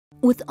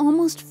With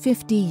almost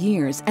 50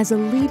 years as a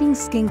leading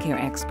skincare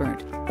expert,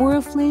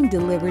 Oriflame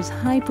delivers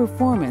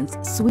high-performance,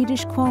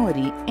 Swedish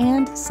quality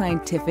and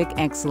scientific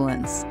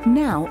excellence.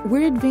 Now,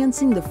 we're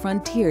advancing the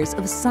frontiers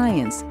of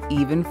science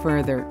even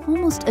further.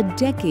 Almost a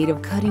decade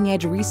of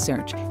cutting-edge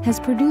research has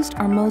produced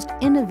our most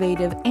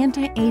innovative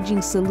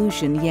anti-aging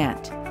solution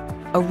yet.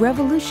 A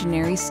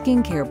revolutionary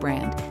skincare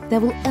brand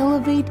that will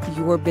elevate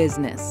your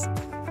business.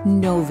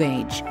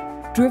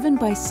 NovAge, driven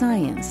by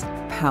science,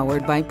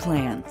 powered by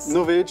plants.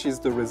 NovAge is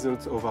the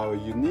result of our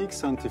unique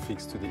scientific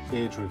study,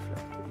 Age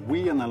Reflect.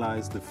 We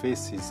analyzed the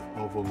faces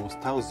of almost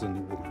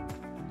 1,000 women,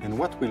 and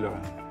what we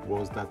learned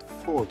was that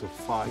 4 out of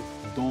 5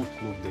 don't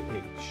look their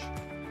age.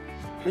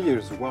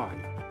 Here's why.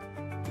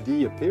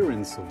 The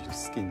appearance of your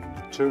skin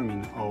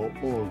determines how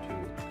old you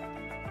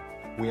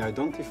look. We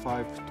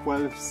identified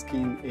 12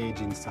 skin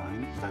aging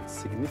signs that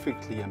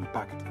significantly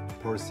impact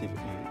perceived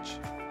age.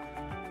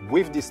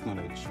 With this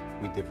knowledge,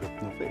 we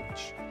developed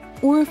NovAge.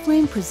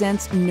 Oriflame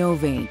presents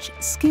NovAge,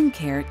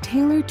 skincare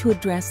tailored to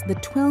address the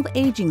 12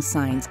 aging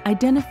signs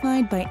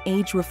identified by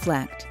Age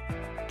Reflect.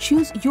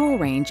 Choose your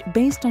range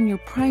based on your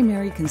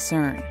primary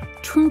concern.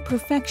 True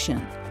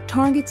Perfection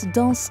targets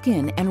dull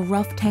skin and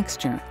rough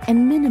texture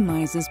and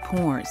minimizes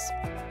pores.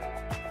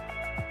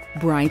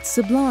 Bright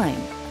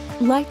Sublime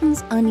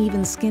lightens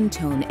uneven skin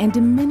tone and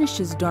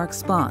diminishes dark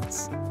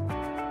spots.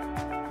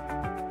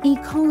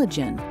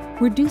 E-Collagen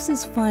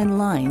reduces fine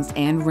lines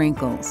and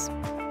wrinkles.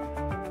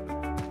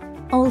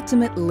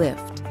 Ultimate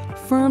Lift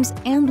firms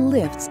and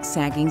lifts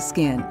sagging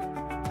skin.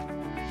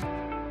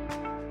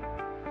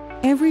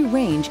 Every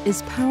range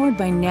is powered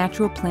by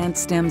natural plant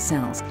stem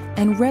cells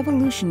and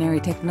revolutionary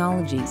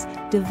technologies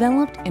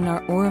developed in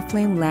our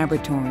Oriflame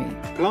laboratory.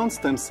 Plant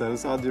stem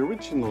cells are the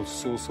original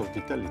source of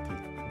vitality.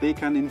 They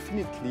can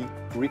infinitely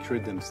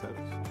recreate themselves,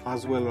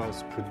 as well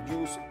as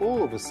produce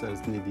all of the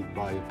cells needed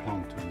by a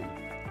plant to live.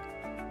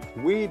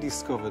 We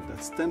discovered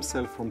that stem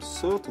cells from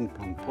certain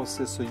plants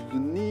possess a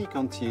unique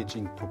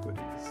anti-aging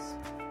properties.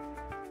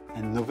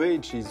 And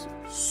NovAge is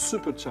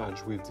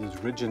supercharged with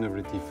this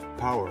regenerative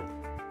power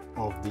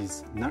of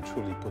these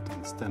naturally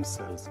potent stem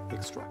cells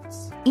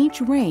extracts. Each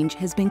range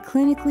has been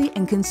clinically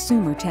and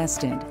consumer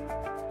tested.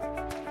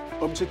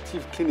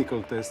 Objective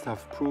clinical tests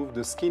have proved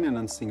the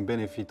skin-enhancing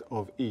benefit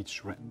of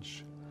each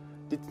range.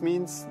 It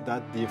means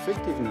that the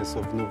effectiveness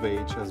of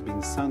NovAge has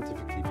been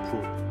scientifically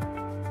proven.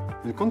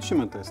 In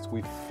consumer tests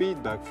with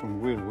feedback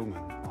from real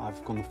women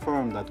have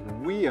confirmed that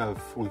we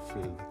have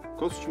fulfilled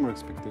consumer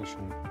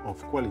expectation of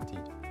quality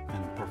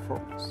and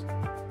performance.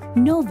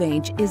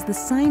 NovAge is the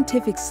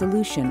scientific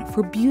solution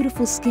for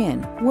beautiful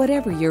skin,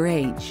 whatever your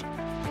age.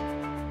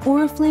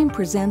 Oriflame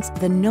presents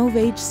the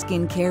NovAge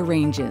skincare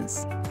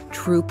ranges.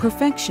 True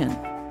Perfection.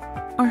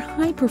 Our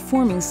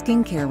high-performing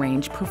skincare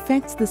range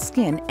perfects the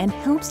skin and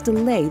helps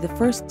delay the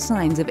first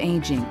signs of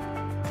aging.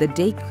 The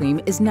Day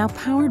Cream is now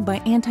powered by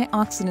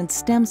antioxidant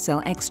stem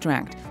cell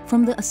extract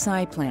from the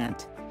acai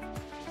plant.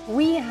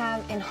 We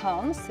have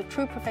enhanced the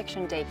True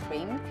Perfection Day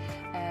Cream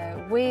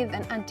with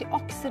an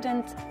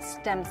antioxidant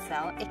stem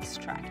cell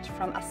extract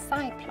from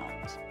acai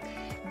plant.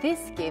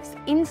 This gives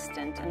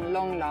instant and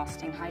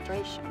long-lasting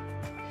hydration.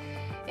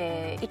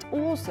 It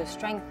also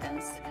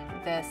strengthens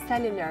the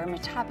cellular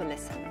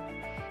metabolism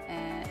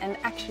and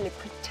actually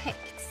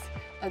protects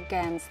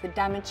against the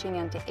damaging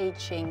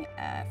anti-aging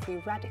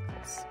free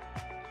radicals.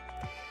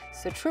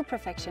 So True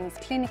Perfection is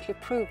clinically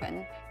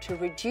proven to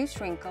reduce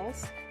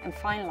wrinkles and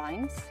fine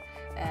lines,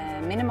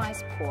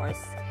 minimize pores,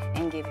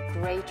 and give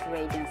great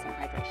radiance and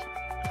hydration.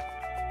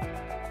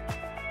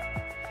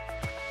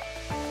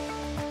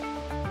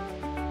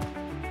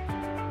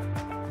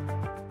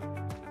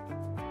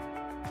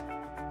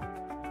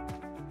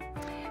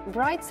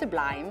 Bright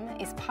Sublime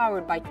is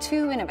powered by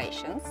 2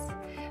 innovations.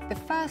 The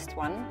first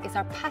one is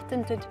our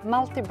patented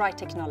multi-bright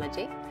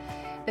technology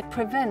that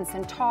prevents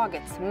and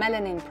targets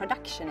melanin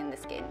production in the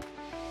skin.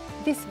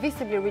 This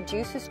visibly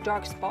reduces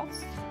dark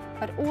spots,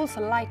 but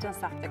also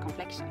lightens up the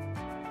complexion.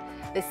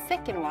 The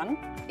second one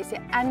is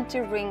the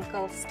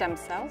anti-wrinkle stem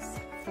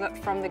cells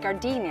from the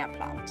gardenia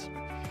plant.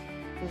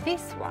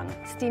 This one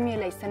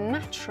stimulates the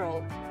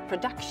natural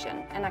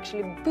production and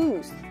actually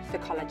boosts the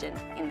collagen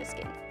in the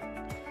skin.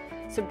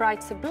 So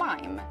Bright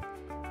Sublime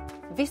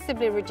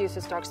visibly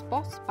reduces dark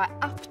spots by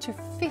up to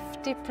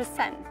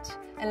 50%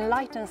 and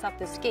lightens up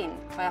the skin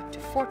by up to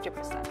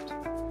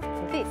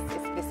 40%. This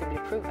is visibly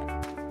proven.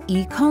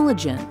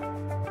 E-Collagen.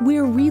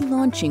 We're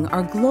relaunching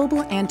our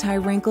global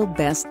anti-wrinkle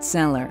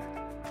bestseller.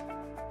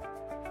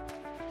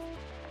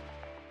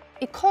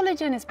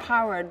 E-Collagen is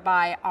powered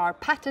by our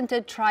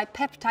patented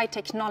tripeptide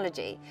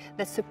technology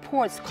that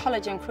supports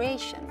collagen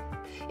creation.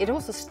 It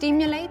also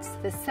stimulates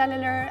the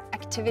cellular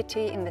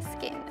activity in the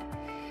skin,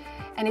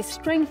 and it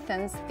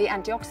strengthens the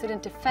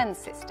antioxidant defense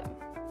system.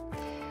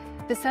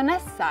 The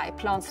acai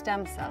plant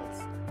stem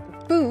cells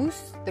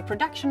boost the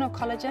production of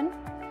collagen,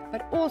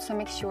 but also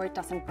make sure it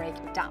doesn't break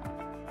down.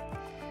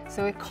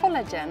 So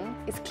E-Collagen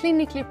is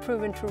clinically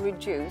proven to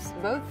reduce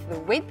both the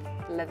width,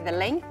 the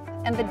length,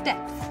 and the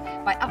depth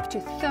by up to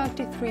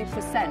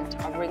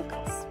 33% of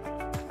wrinkles.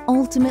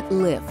 Ultimate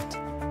Lift.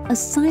 a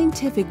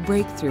scientific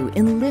breakthrough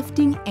in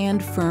lifting and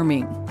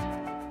firming.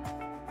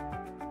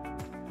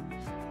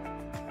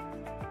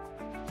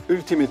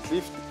 Ultimate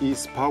Lift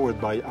is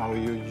powered by our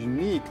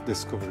unique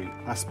discovery,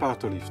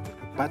 AspartoLift,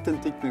 a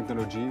patented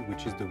technology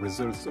which is the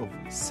result of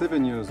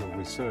 7 years of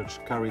research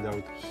carried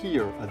out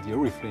here at the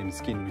Oriflame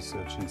Skin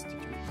Research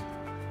Institute.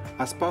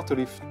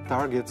 AspartoLift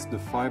targets the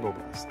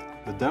fibroblast,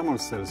 the dermal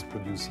cells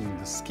producing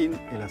the skin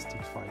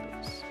elastic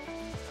fibers.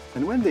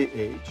 And when they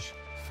age,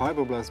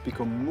 fibroblasts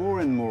become more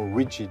and more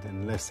rigid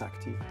and less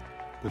active.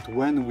 But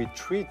when we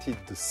treated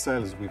the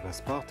cells with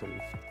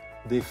AspartoLift,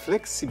 their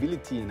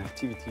flexibility and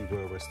activity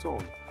were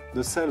restored.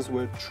 The cells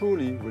were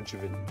truly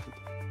rejuvenated.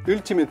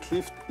 Ultimate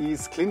Lift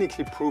is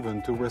clinically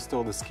proven to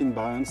restore the skin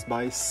balance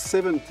by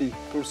 70%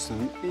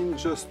 in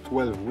just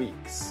 12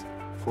 weeks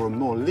for a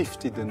more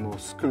lifted and more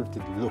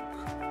sculpted look.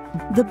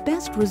 The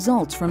best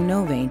results from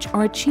NovAge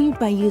are achieved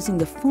by using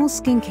the full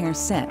skincare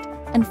set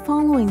and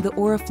following the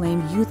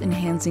Oriflame Youth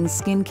Enhancing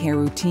Skincare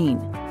routine.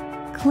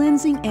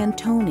 Cleansing and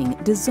toning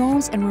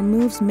dissolves and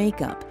removes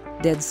makeup,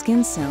 dead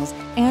skin cells,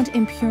 and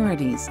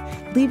impurities,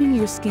 leaving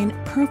your skin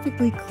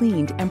perfectly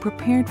cleaned and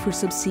prepared for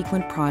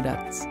subsequent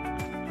products.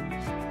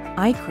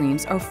 Eye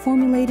creams are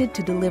formulated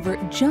to deliver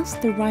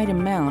just the right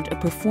amount of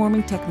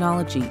performing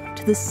technology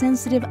to the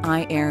sensitive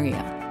eye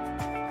area.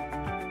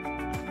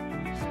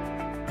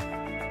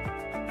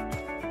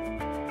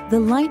 The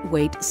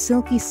lightweight,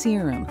 silky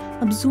serum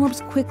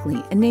absorbs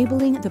quickly,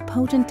 enabling the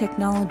potent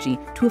technology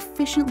to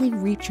efficiently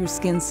reach your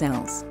skin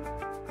cells.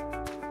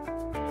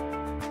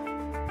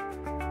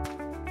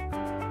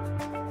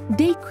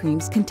 Day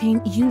creams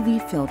contain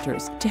UV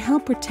filters to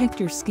help protect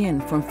your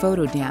skin from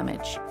photo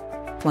damage,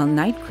 while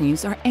night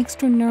creams are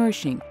extra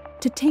nourishing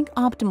to take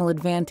optimal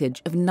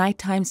advantage of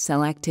nighttime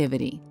cell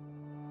activity.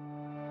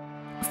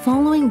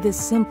 Following this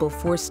simple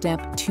 4-step,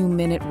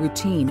 2-minute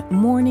routine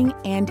morning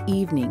and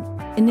evening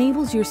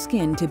enables your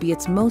skin to be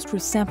its most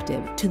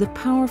receptive to the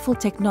powerful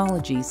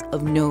technologies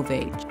of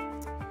NovAge.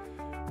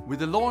 With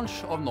the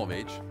launch of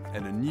NovAge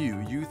and a new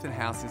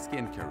youth-enhancing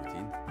skincare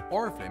routine,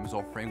 Oriflame is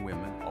offering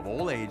women of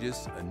all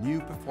ages a new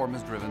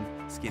performance-driven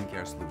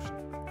skincare solution.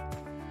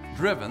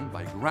 Driven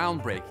by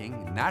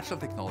groundbreaking natural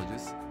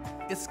technologies,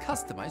 it's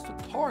customized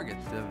to target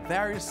the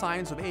various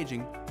signs of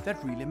aging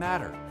that really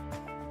matter.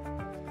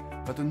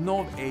 But the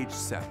NovAge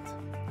set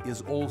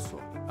is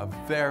also a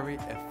very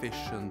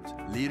efficient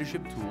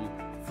leadership tool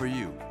for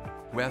you,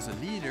 who as a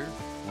leader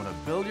want to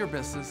build your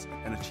business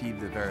and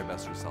achieve the very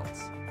best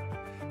results.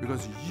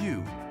 Because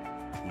you,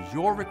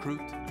 your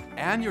recruit,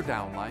 and your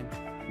downline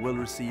will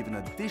receive an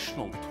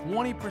additional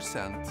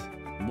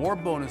 20% more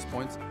bonus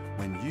points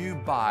when you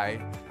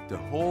buy the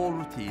whole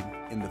routine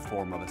in the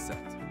form of a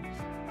set.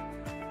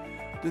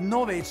 The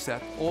NovAge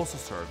set also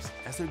serves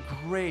as a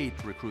great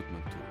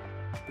recruitment tool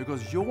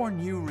because your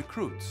new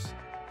recruits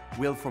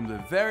will, from the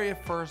very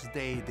first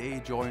day they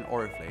join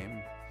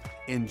Oriflame,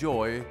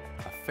 enjoy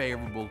a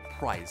favorable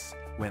price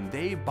when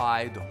they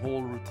buy the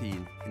whole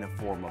routine in the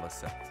form of a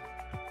set.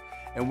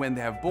 And when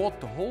they have bought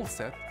the whole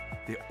set,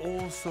 they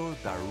also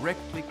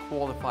directly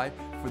qualify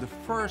for the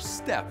first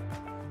step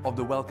of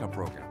the welcome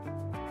program.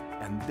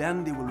 And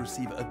then they will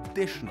receive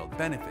additional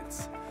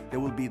benefits that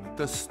will be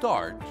the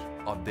start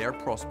of their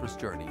prosperous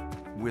journey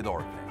with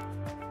Oriflame.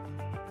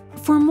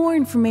 For more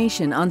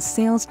information on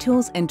sales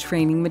tools and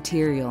training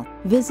material,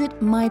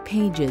 visit My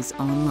Pages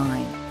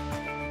online.